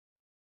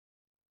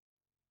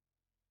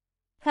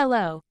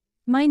Hello.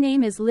 My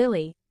name is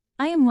Lily.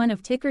 I am one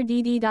of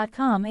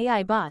TickerDD.com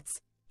AI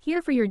bots,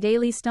 here for your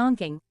daily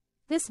stonking.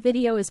 This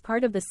video is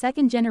part of the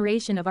second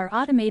generation of our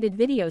automated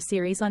video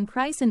series on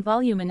price and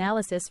volume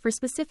analysis for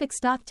specific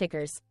stock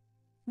tickers.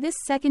 This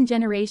second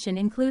generation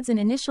includes an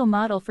initial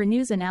model for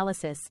news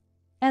analysis.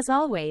 As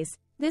always,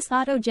 this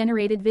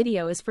auto-generated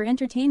video is for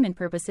entertainment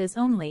purposes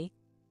only.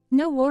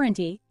 No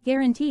warranty,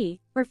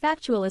 guarantee, or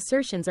factual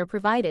assertions are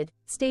provided,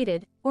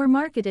 stated, or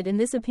marketed in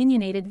this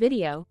opinionated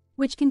video,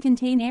 which can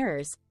contain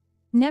errors.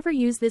 Never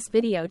use this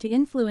video to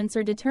influence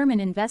or determine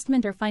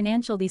investment or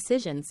financial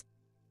decisions.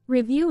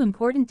 Review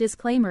important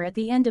disclaimer at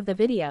the end of the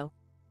video.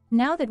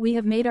 Now that we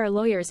have made our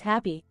lawyers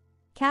happy,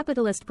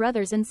 capitalist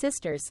brothers and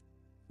sisters,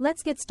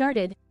 let's get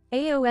started.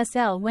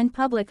 AOSL went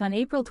public on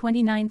April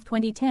 29,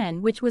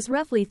 2010, which was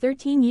roughly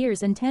 13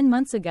 years and 10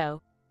 months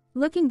ago.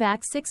 Looking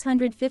back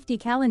 650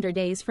 calendar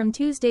days from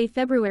Tuesday,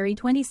 February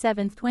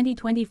 27,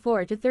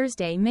 2024 to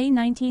Thursday, May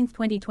 19,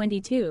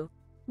 2022,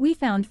 we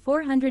found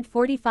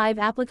 445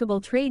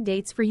 applicable trade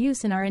dates for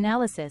use in our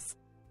analysis.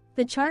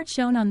 The chart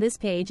shown on this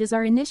page is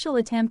our initial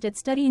attempt at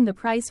studying the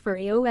price for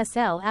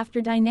AOSL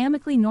after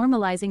dynamically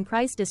normalizing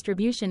price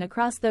distribution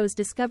across those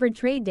discovered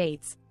trade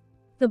dates.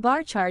 The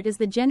bar chart is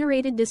the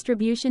generated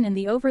distribution and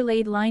the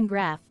overlaid line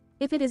graph,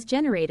 if it is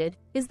generated,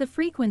 is the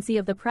frequency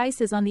of the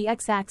prices on the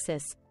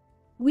x-axis.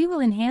 We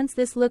will enhance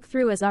this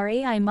look-through as our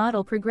AI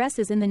model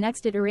progresses in the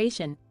next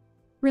iteration.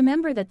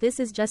 Remember that this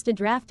is just a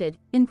drafted,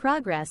 in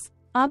progress,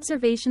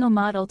 observational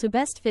model to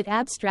best fit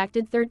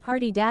abstracted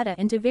third-party data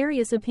into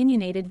various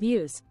opinionated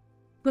views.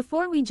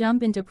 Before we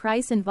jump into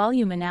price and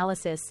volume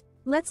analysis,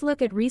 let's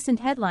look at recent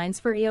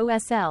headlines for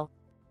AOSL.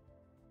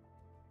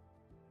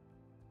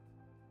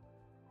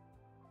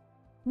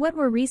 What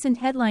were recent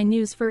headline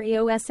news for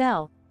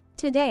AOSL?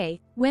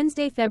 Today,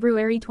 Wednesday,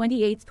 February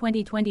 28,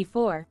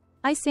 2024,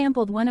 I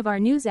sampled one of our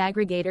news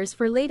aggregators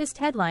for latest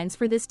headlines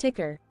for this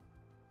ticker.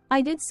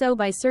 I did so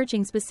by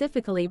searching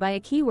specifically by a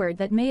keyword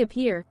that may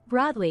appear,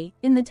 broadly,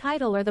 in the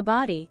title or the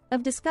body,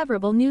 of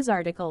discoverable news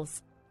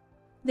articles.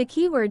 The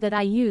keyword that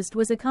I used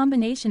was a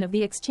combination of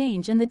the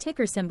exchange and the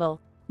ticker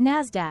symbol,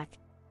 NASDAQ.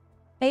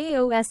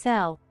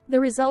 AOSL. The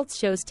results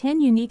shows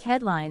 10 unique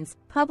headlines,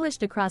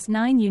 published across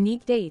 9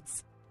 unique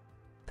dates.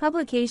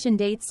 Publication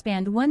dates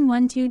spanned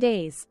 112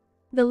 days.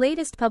 The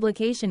latest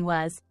publication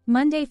was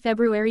Monday,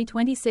 February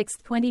 26,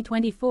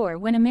 2024,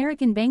 when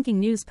American Banking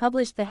News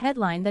published the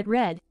headline that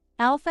read,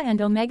 Alpha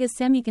and Omega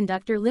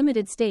Semiconductor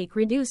Limited stake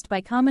reduced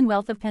by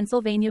Commonwealth of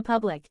Pennsylvania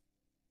Public.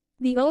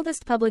 The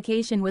oldest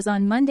publication was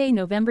on Monday,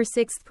 November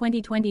 6,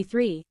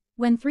 2023,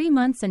 when 3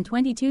 months and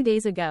 22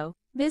 days ago,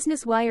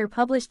 Business Wire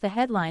published the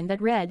headline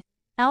that read,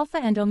 Alpha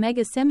and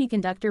Omega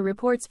Semiconductor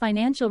reports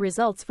financial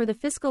results for the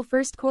fiscal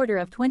first quarter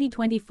of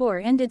 2024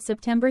 ended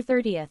September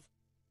 30.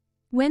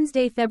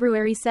 Wednesday,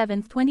 February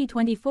 7,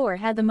 2024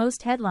 had the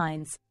most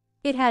headlines.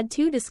 It had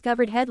 2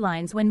 discovered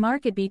headlines when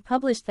MarketBeat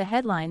published the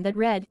headline that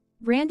read,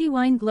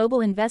 Brandywine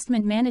Global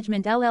Investment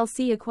Management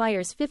LLC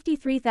acquires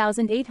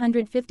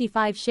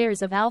 53,855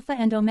 shares of Alpha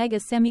and Omega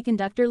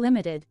Semiconductor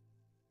Limited.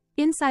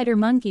 Insider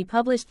Monkey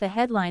published the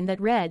headline that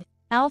read,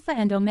 Alpha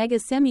and Omega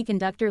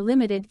Semiconductor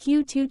Limited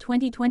Q2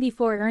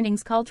 2024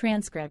 earnings call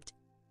transcript.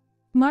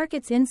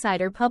 Markets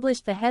Insider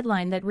published the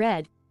headline that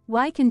read,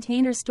 Why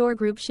Container Store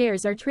Group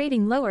shares are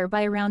trading lower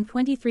by around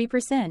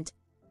 23%.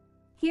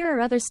 Here are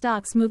other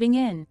stocks moving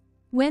in.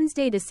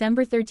 Wednesday,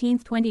 December 13,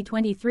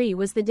 2023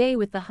 was the day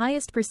with the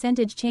highest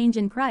percentage change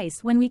in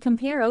price when we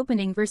compare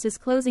opening versus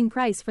closing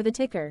price for the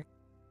ticker.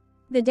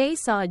 The day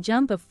saw a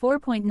jump of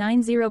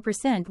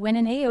 4.90% when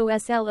an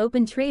AOSL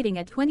opened trading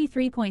at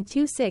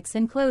 23.26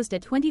 and closed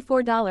at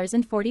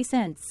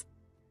 $24.40.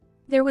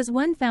 There was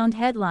one found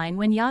headline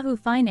when Yahoo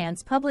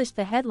Finance published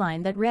the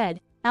headline that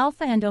read,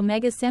 Alpha and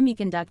Omega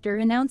Semiconductor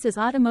announces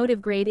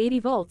automotive-grade 80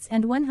 volts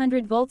and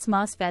 100 volts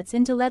MOSFETs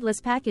into leadless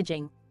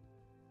packaging.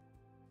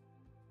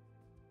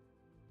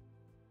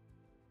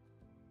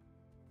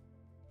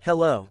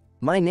 Hello,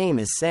 my name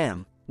is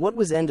Sam. What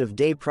was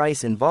end-of-day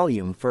price and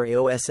volume for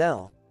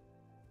AOSL?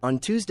 On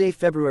Tuesday,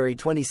 February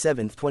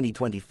 27,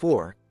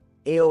 2024,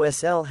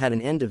 AOSL had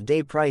an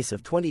end-of-day price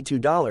of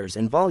 $22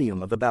 and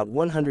volume of about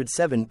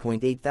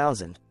 107.8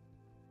 thousand.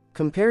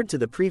 Compared to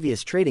the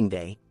previous trading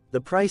day,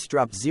 the price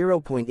dropped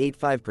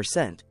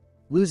 0.85%,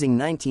 losing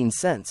 19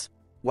 cents,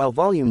 while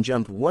volume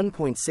jumped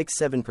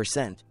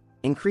 1.67%,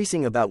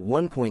 increasing about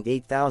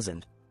 1.8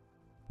 thousand.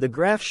 The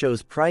graph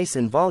shows price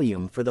and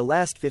volume for the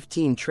last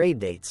 15 trade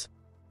dates.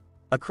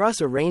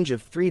 Across a range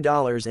of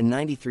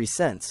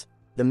 $3.93,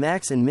 the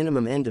max and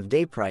minimum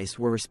end-of-day price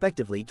were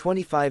respectively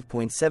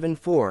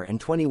 25.74 and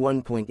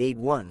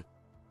 21.81.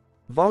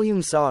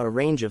 Volume saw a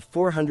range of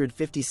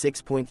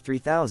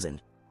 456.3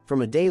 thousand,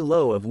 from a day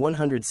low of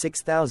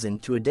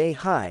 106,000 to a day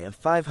high of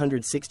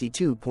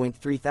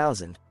 562.3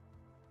 thousand.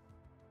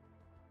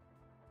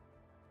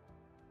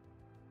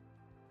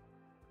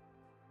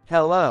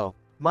 Hello.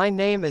 My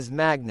name is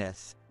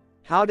Magnus.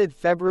 How did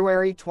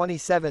February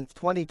 27,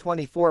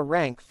 2024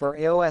 rank for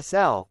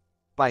AOSL?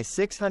 By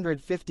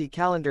 650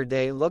 calendar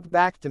day look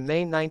back to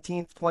May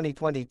 19,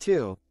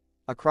 2022,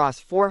 across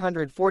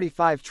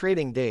 445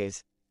 trading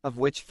days, of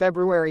which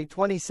February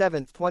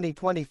 27,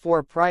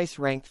 2024 price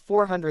ranked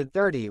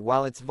 430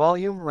 while its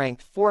volume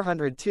ranked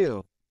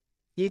 402.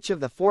 Each of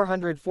the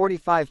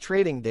 445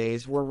 trading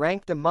days were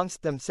ranked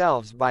amongst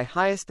themselves by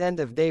highest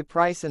end-of-day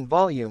price and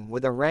volume,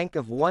 with a rank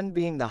of 1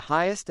 being the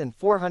highest and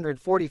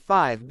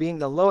 445 being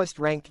the lowest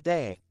ranked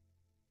day.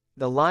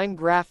 The line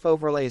graph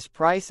overlays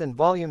price and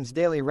volume's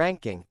daily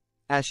ranking,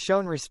 as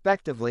shown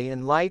respectively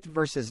in light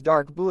versus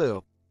dark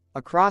blue,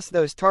 across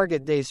those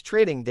target days'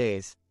 trading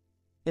days.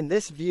 In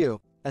this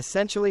view,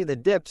 essentially the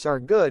dips are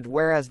good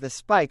whereas the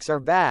spikes are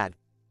bad.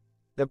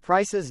 The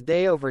price's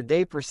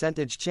day-over-day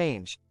percentage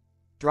change,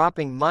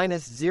 dropping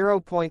minus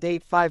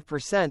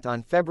 0.85%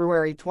 on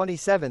February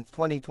 27,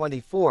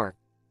 2024,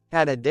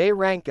 had a day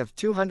rank of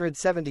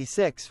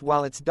 276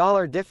 while its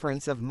dollar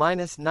difference of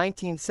minus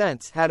 19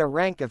 cents had a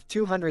rank of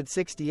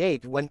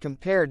 268 when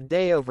compared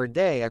day over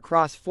day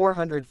across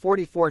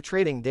 444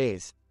 trading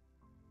days.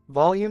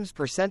 Volume's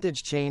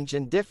percentage change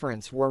and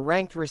difference were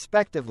ranked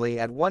respectively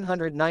at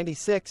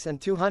 196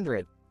 and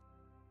 200.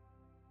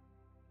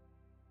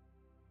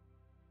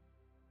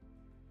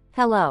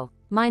 Hello,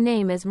 my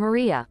name is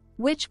Maria.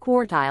 Which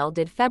quartile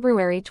did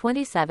February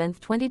 27,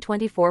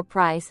 2024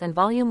 price and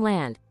volume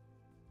land?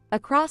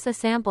 Across a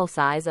sample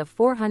size of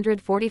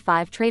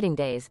 445 trading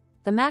days,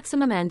 the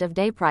maximum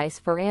end-of-day price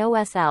for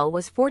AOSL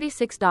was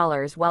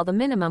 $46 while the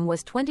minimum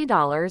was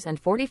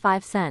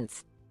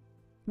 $20.45.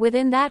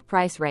 Within that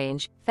price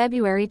range,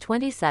 February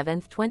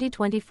 27,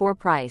 2024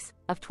 price,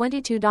 of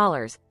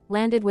 $22,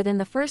 landed within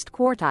the first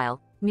quartile,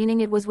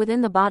 meaning it was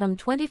within the bottom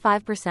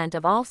 25%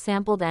 of all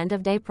sampled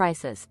end-of-day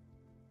prices.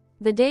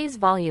 The day's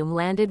volume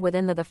landed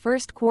within the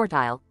first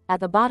quartile, at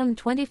the bottom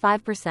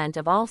 25%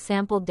 of all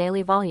sampled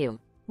daily volume,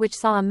 which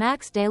saw a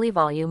max daily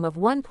volume of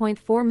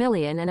 1.4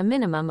 million and a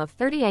minimum of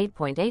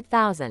 38.8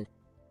 thousand.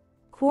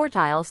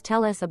 Quartiles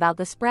tell us about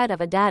the spread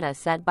of a data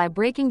set by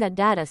breaking that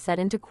data set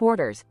into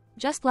quarters,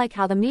 just like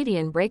how the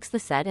median breaks the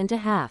set into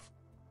half.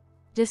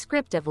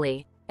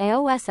 Descriptively,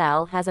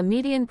 AOSL has a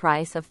median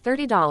price of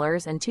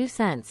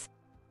 $30.02.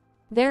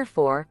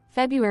 Therefore,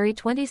 February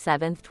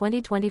 27,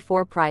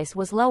 2024 price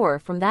was lower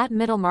from that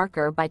middle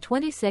marker by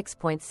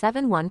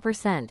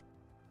 26.71%.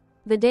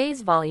 The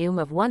day's volume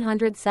of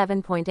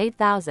 107.8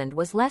 thousand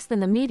was less than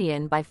the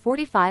median by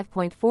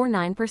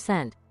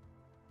 45.49%.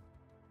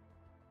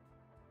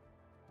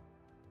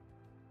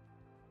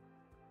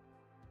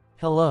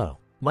 Hello,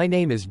 my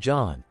name is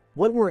John.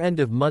 What were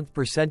end-of-month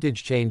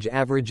percentage change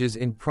averages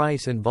in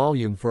price and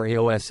volume for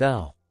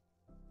AOSL?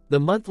 The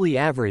monthly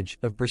average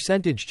of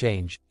percentage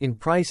change, in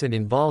price and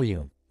in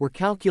volume, were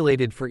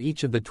calculated for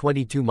each of the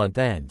 22-month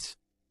ends.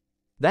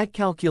 That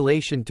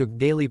calculation took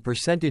daily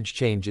percentage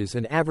changes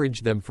and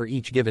averaged them for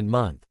each given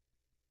month.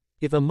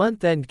 If a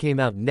month end came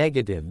out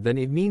negative, then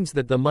it means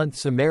that the month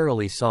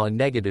summarily saw a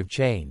negative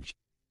change.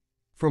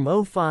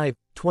 From 05,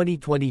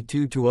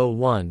 2022 to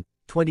 01,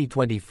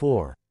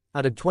 2024,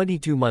 out of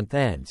 22-month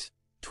ends,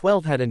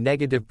 12 had a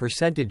negative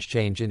percentage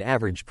change in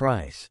average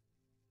price.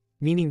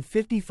 Meaning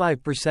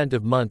 55%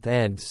 of month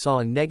ends saw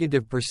a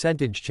negative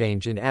percentage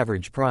change in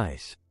average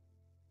price.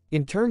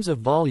 In terms of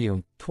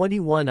volume,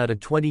 21 out of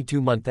 22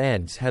 month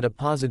ends had a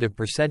positive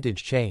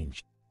percentage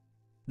change.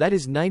 That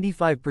is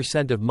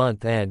 95% of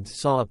month ends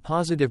saw a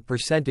positive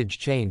percentage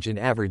change in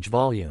average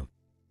volume.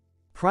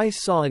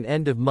 Price saw an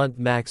end-of-month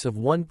max of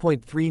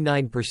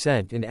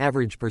 1.39% in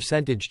average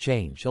percentage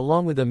change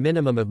along with a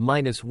minimum of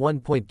minus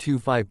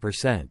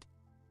 1.25%.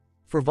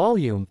 For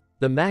volume,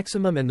 the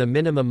maximum and the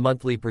minimum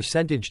monthly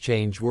percentage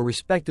change were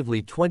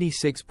respectively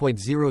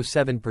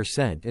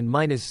 26.07% and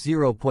minus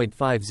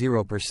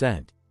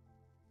 0.50%.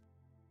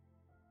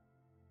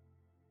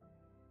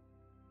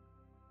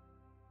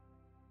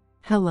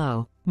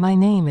 Hello, my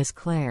name is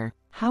Claire.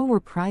 How were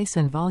price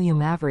and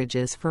volume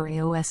averages for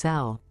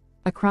AOSL?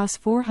 Across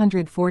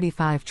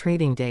 445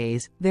 trading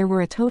days, there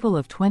were a total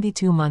of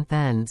 22 month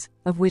ends,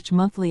 of which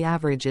monthly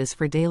averages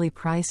for daily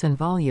price and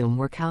volume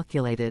were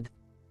calculated.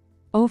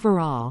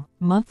 Overall,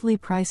 monthly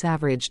price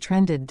average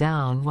trended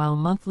down while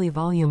monthly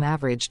volume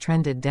average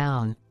trended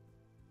down.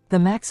 The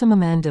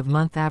maximum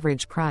end-of-month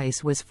average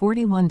price was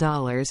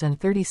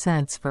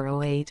 $41.30 for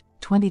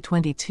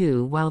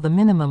 08-2022 while the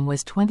minimum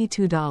was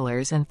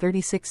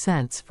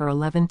 $22.36 for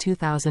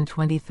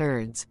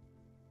 11-2023.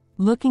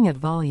 Looking at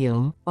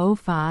volume,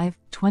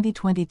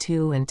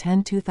 05-2022 and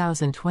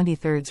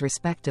 10-2023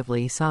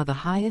 respectively saw the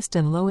highest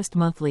and lowest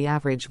monthly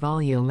average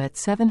volume at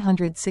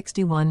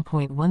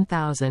 761.1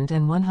 thousand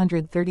and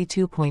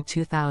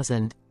 132.2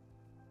 thousand.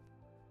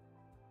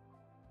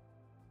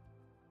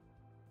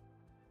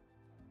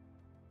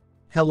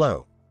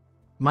 Hello.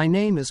 My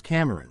name is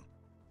Cameron.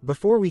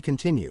 Before we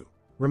continue,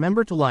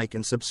 remember to like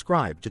and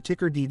subscribe to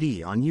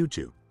TickerDD on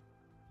YouTube.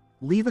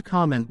 Leave a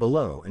comment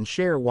below and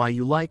share why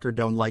you like or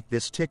don't like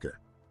this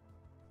ticker.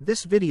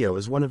 This video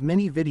is one of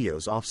many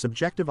videos off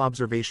subjective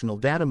observational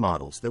data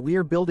models that we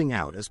are building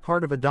out as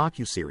part of a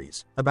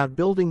docu-series about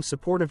building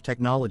supportive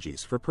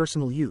technologies for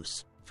personal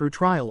use, through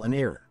trial and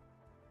error.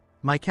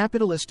 My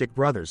capitalistic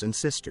brothers and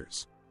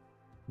sisters,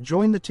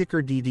 join the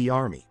TickerDD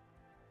army.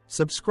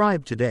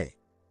 Subscribe today.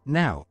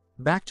 Now,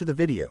 back to the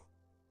video.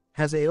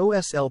 Has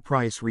AOSL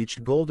price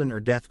reached golden or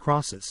death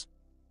crosses?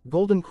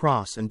 Golden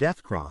cross and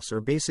death cross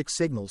are basic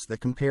signals that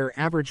compare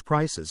average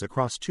prices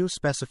across two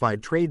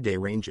specified trade day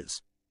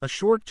ranges, a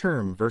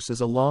short-term versus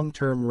a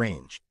long-term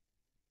range.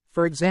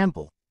 For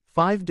example,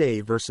 5-day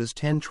versus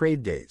 10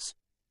 trade days.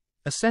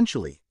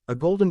 Essentially, a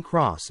golden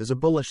cross is a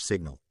bullish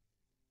signal.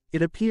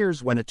 It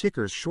appears when a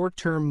ticker's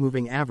short-term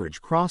moving average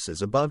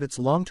crosses above its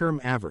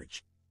long-term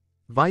average.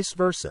 Vice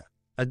versa,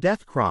 a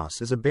death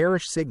cross is a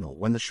bearish signal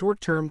when the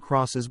short-term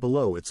crosses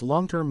below its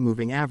long-term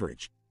moving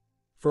average.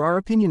 For our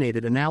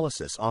opinionated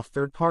analysis off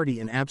third-party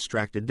and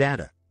abstracted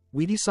data,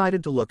 we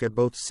decided to look at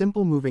both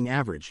simple moving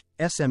average,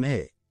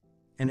 SMA,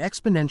 and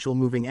exponential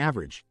moving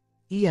average,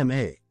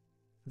 EMA.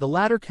 The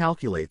latter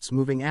calculates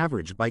moving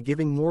average by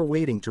giving more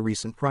weighting to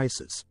recent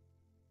prices.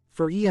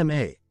 For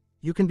EMA,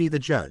 you can be the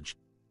judge.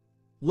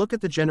 Look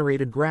at the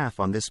generated graph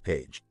on this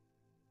page.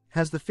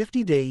 Has the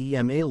 50-day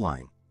EMA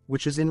line,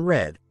 which is in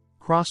red,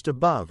 crossed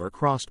above or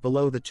crossed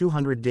below the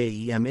 200-day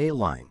EMA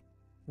line,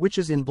 which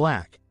is in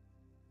black?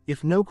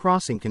 If no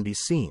crossing can be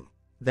seen,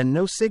 then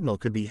no signal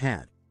could be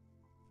had.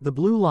 The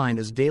blue line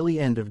is daily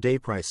end-of-day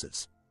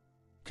prices.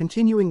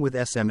 Continuing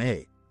with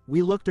SMA,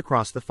 we looked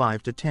across the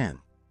 5 to 10,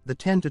 the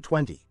 10 to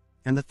 20,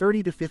 and the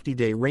 30 to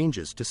 50-day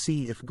ranges to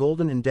see if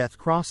golden and death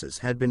crosses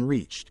had been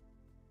reached.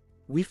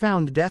 We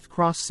found death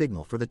cross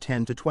signal for the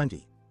 10 to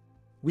 20.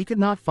 We could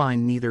not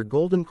find neither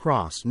golden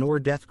cross nor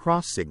death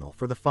cross signal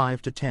for the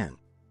 5 to 10,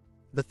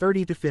 the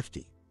 30 to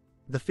 50,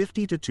 the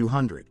 50 to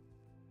 200.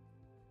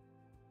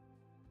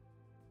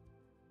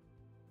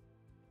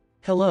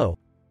 Hello.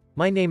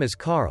 My name is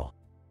Carl.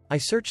 I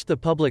searched the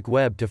public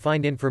web to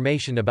find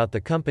information about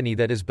the company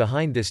that is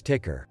behind this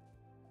ticker.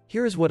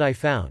 Here is what I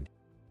found.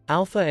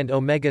 Alpha and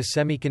Omega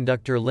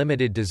Semiconductor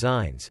Limited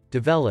designs,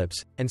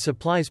 develops, and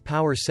supplies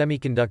power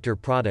semiconductor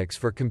products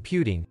for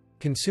computing,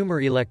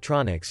 consumer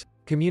electronics,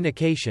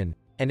 communication,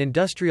 and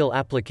industrial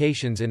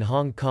applications in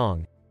Hong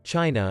Kong,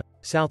 China,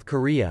 South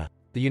Korea,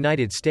 the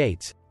United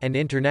States, and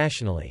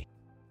internationally.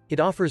 It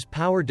offers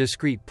power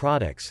discrete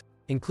products,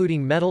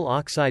 including metal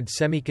oxide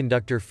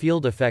semiconductor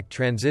field effect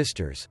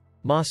transistors,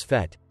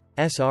 MOSFET,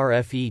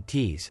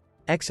 SRFETs,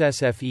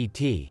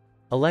 XSFET,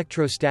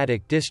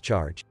 electrostatic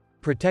discharge,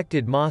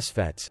 protected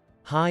MOSFETs,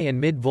 high and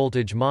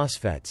mid-voltage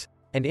MOSFETs,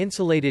 and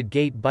insulated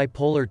gate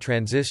bipolar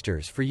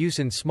transistors for use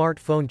in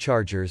smartphone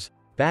chargers,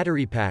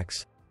 battery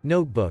packs,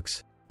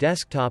 notebooks,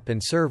 desktop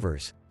and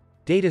servers,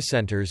 data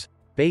centers,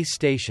 base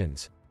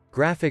stations,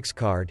 graphics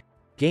card,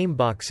 game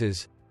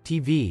boxes,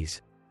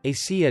 TVs,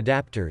 AC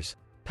adapters,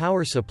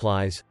 power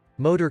supplies,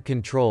 motor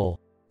control,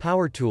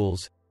 power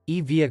tools,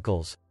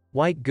 e-vehicles,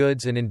 white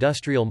goods and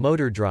industrial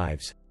motor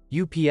drives,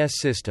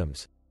 UPS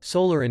systems,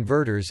 solar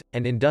inverters,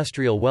 and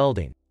industrial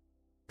welding.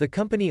 The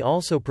company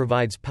also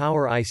provides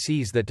power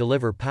ICs that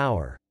deliver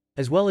power,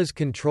 as well as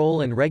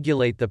control and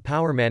regulate the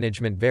power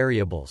management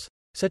variables,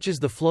 such as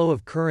the flow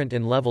of current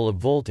and level of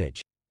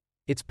voltage.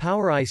 Its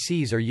power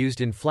ICs are used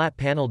in flat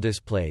panel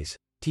displays,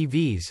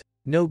 TVs,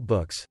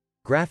 notebooks,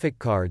 graphic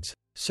cards,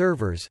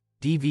 servers,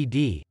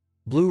 DVD,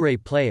 Blu-ray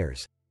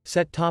players,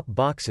 set-top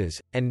boxes,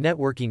 and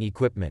networking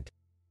equipment.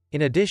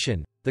 In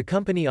addition, the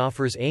company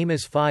offers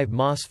AMOS-5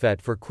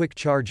 MOSFET for quick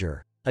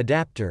charger,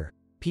 adapter,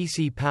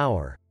 PC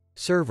power,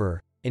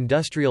 server,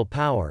 industrial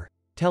power,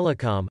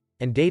 telecom,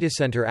 and data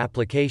center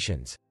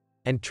applications,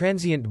 and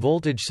transient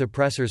voltage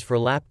suppressors for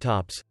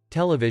laptops,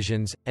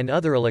 televisions, and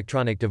other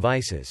electronic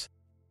devices.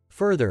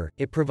 Further,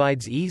 it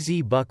provides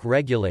EZ-buck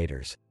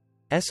regulators,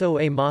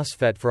 SOA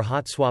MOSFET for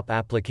hot swap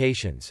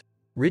applications,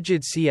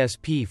 rigid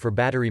CSP for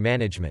battery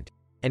management,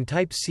 and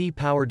Type-C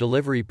power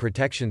delivery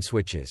protection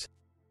switches.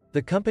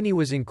 The company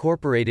was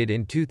incorporated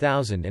in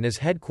 2000 and is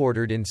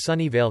headquartered in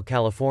Sunnyvale,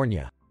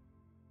 California.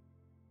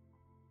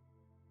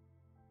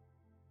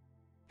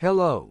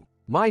 Hello,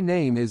 my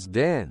name is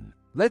Dan.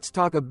 Let's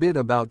talk a bit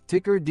about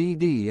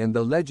TickerDD and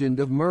the legend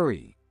of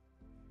Murray.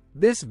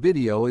 This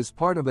video is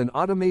part of an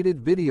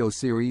automated video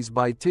series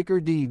by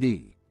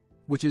TickerDD,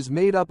 which is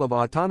made up of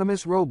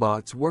autonomous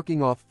robots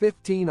working off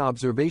 15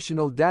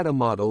 observational data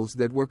models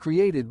that were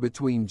created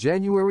between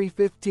January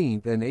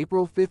 15 and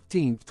April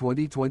 15,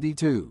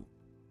 2022.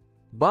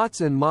 Bots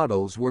and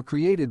models were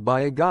created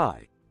by a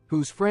guy,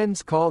 whose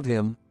friends called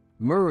him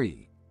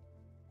Murray.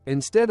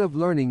 Instead of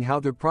learning how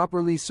to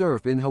properly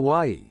surf in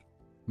Hawaii,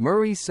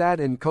 Murray sat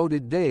and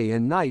coded day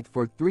and night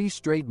for 3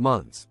 straight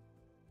months.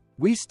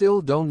 We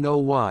still don't know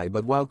why,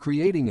 but while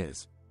creating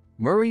this,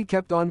 Murray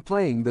kept on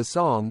playing the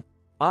song,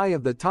 Eye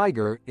of the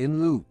Tiger,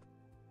 in loop.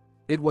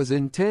 It was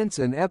intense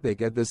and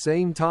epic at the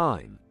same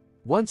time.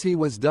 Once he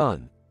was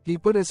done, he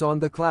put us on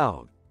the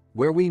cloud,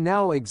 where we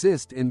now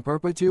exist in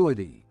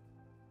perpetuity.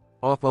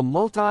 Off a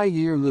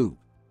multi-year loop,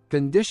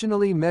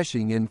 conditionally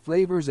meshing in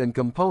flavors and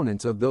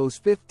components of those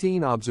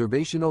 15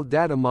 observational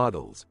data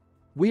models,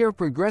 we are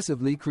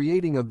progressively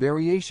creating a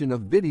variation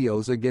of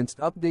videos against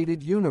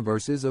updated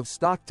universes of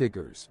stock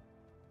tickers.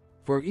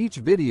 For each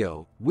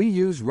video, we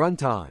use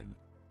runtime,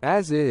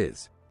 as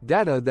is,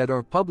 data that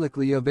are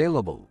publicly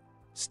available.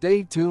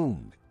 Stay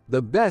tuned.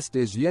 The best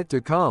is yet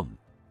to come.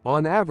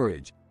 On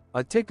average,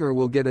 a ticker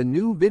will get a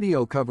new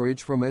video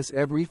coverage from us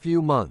every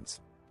few months.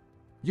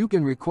 You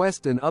can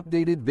request an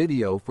updated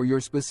video for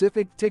your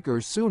specific ticker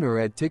sooner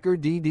at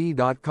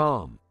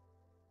TickerDD.com.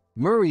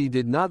 Murray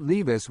did not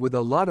leave us with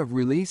a lot of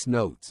release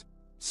notes.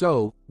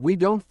 So, we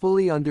don't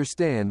fully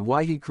understand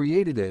why he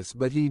created us,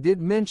 but he did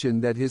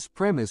mention that his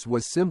premise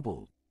was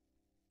simple.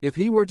 If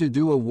he were to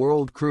do a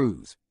world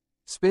cruise,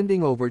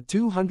 spending over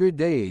 200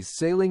 days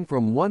sailing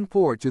from one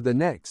port to the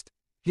next,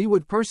 he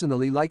would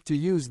personally like to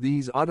use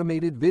these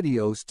automated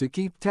videos to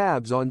keep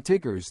tabs on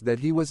tickers that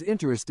he was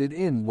interested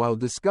in while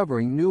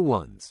discovering new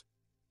ones.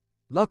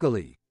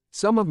 Luckily,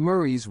 some of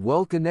Murray's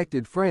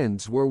well-connected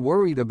friends were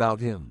worried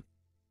about him.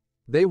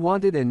 They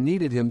wanted and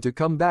needed him to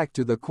come back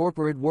to the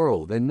corporate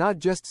world and not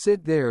just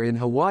sit there in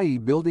Hawaii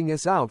building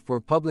us out for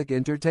public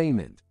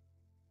entertainment.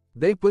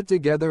 They put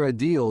together a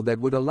deal that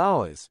would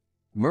allow us,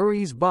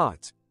 Murray's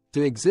bots,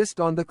 to exist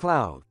on the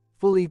cloud,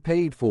 fully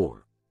paid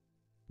for.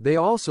 They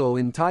also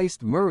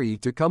enticed Murray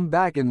to come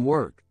back and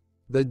work.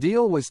 The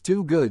deal was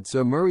too good,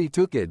 so Murray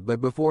took it, but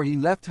before he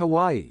left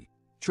Hawaii,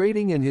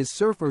 trading in his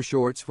surfer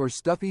shorts for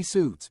stuffy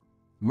suits,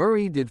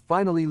 Murray did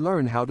finally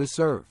learn how to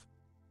surf.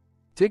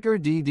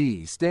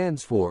 TickerDD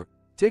stands for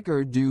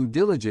Ticker Due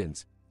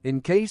Diligence,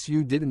 in case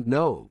you didn't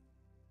know.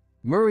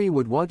 Murray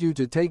would want you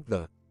to take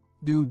the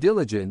due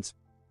diligence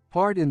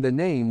part in the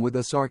name with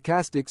a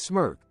sarcastic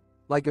smirk,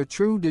 like a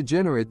true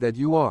degenerate that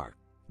you are,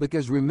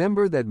 because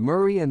remember that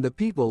Murray and the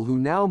people who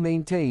now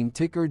maintain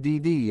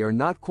TickerDD are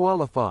not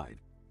qualified,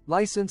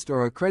 licensed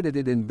or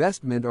accredited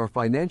investment or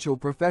financial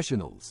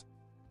professionals.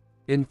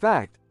 In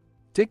fact,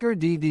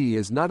 TickerDD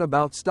is not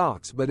about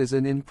stocks but is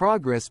an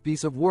in-progress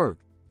piece of work,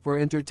 for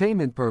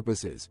entertainment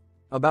purposes,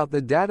 about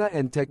the data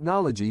and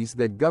technologies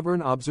that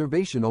govern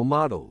observational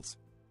models.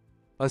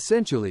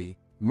 Essentially,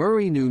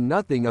 Murray knew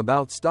nothing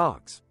about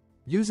stocks.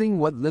 Using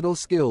what little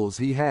skills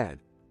he had,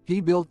 he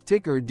built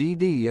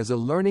TickerDD as a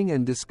learning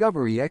and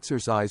discovery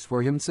exercise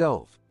for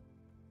himself.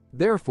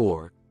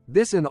 Therefore,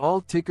 this and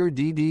all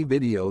TickerDD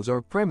videos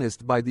are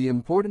premised by the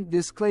important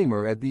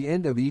disclaimer at the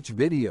end of each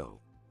video.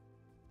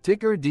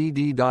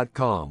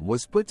 TickerDD.com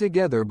was put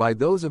together by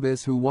those of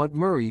us who want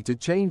Murray to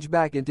change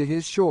back into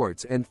his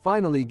shorts and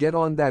finally get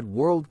on that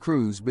world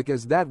cruise,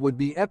 because that would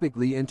be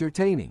epically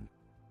entertaining.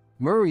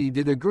 Murray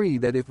did agree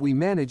that if we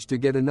managed to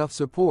get enough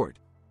support,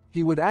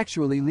 he would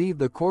actually leave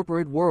the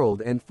corporate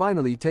world and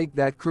finally take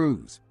that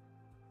cruise.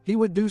 He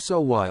would do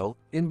so while,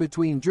 in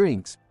between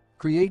drinks,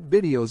 create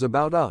videos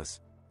about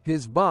us,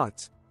 his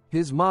bots,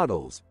 his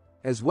models,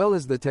 as well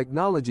as the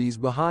technologies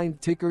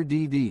behind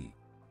TickerDD.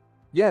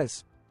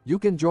 Yes, you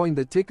can join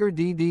the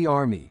TickerDD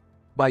army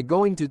by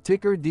going to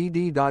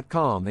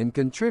TickerDD.com and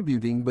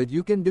contributing, but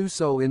you can do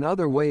so in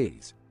other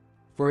ways.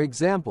 For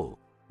example,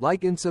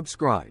 like and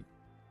subscribe.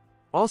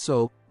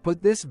 Also,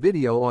 put this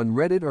video on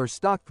Reddit or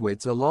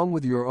StockTwits along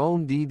with your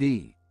own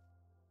DD.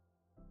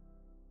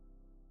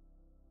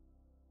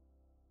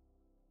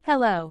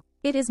 Hello,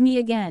 it is me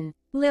again,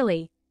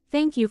 Lily.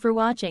 Thank you for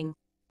watching.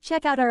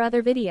 Check out our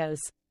other videos.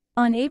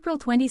 On April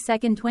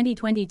 22,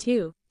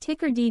 2022,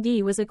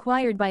 TickerDD was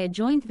acquired by a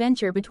joint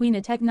venture between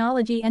a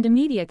technology and a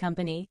media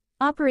company,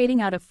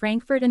 operating out of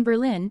Frankfurt and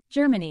Berlin,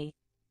 Germany.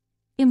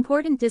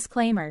 Important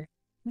disclaimer.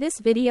 This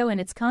video and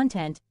its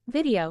content,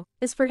 video,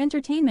 is for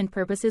entertainment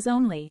purposes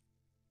only.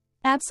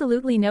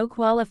 Absolutely no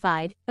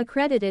qualified,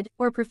 accredited,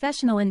 or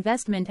professional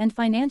investment and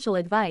financial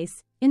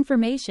advice,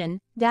 information,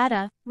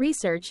 data,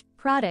 research,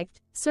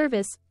 product,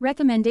 service,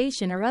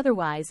 recommendation or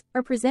otherwise,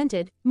 are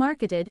presented,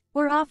 marketed,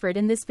 or offered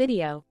in this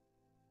video.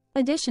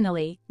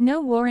 Additionally,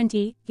 no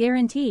warranty,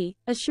 guarantee,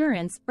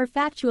 assurance, or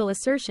factual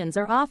assertions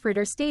are offered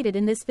or stated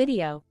in this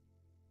video.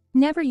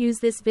 Never use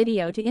this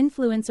video to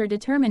influence or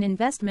determine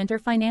investment or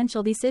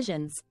financial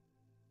decisions.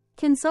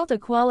 Consult a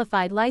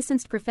qualified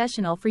licensed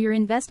professional for your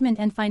investment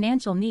and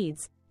financial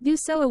needs. Do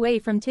so away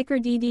from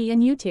TickerDD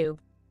and YouTube.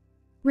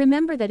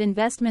 Remember that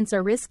investments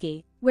are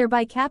risky,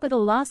 whereby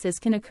capital losses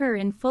can occur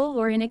in full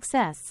or in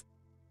excess.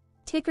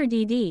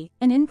 TickerDD,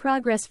 an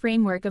in-progress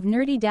framework of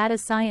nerdy data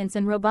science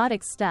and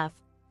robotics stuff,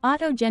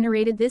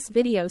 auto-generated this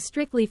video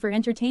strictly for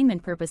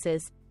entertainment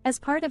purposes, as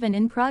part of an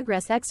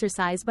in-progress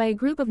exercise by a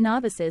group of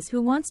novices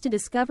who wants to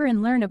discover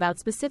and learn about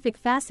specific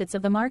facets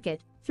of the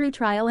market, through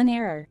trial and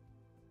error.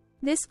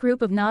 This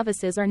group of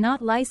novices are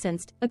not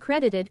licensed,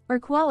 accredited, or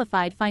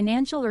qualified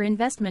financial or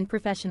investment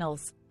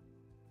professionals.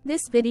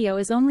 This video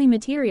is only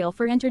material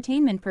for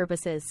entertainment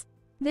purposes.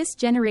 This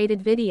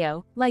generated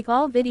video, like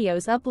all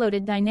videos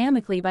uploaded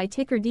dynamically by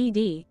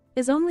TickerDD,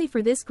 is only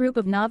for this group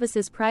of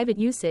novices' private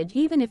usage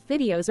even if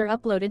videos are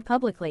uploaded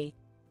publicly.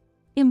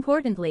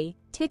 Importantly,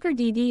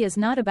 TickerDD is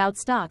not about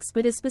stocks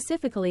but is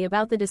specifically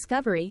about the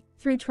discovery,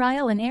 through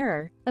trial and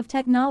error, of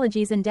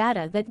technologies and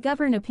data that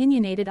govern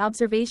opinionated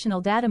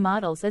observational data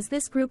models as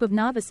this group of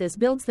novices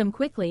builds them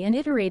quickly and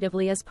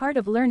iteratively as part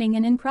of learning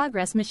and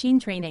in-progress machine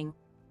training.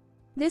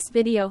 This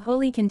video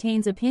wholly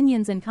contains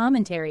opinions and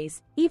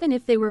commentaries, even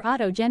if they were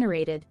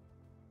auto-generated.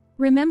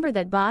 Remember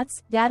that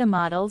bots, data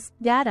models,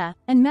 data,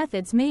 and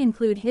methods may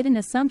include hidden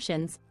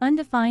assumptions,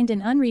 undefined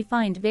and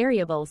unrefined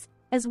variables,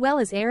 as well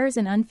as errors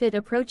and unfit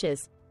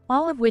approaches,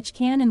 all of which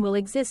can and will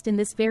exist in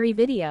this very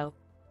video.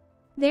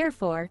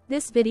 Therefore,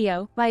 this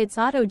video, by its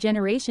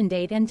auto-generation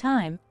date and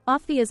time,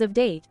 off the as of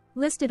date,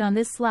 listed on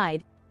this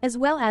slide, as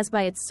well as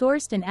by its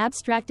sourced and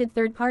abstracted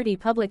third-party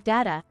public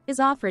data, is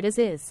offered as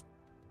is.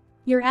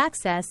 Your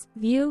access,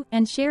 view,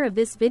 and share of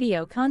this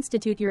video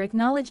constitute your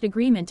acknowledged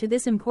agreement to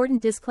this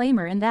important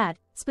disclaimer and that,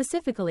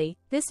 specifically,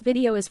 this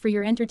video is for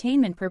your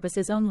entertainment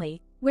purposes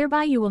only,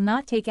 whereby you will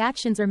not take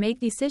actions or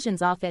make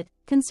decisions off it,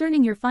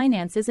 concerning your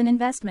finances and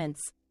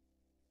investments.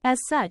 As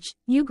such,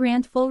 you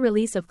grant full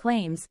release of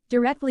claims,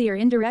 directly or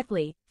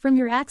indirectly, from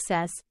your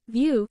access,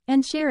 view,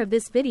 and share of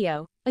this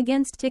video,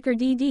 against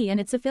TickerDD and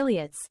its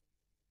affiliates.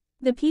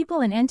 The people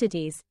and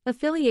entities,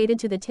 affiliated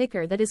to the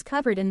ticker that is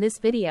covered in this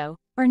video,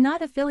 are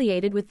not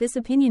affiliated with this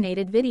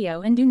opinionated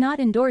video and do not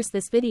endorse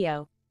this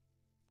video.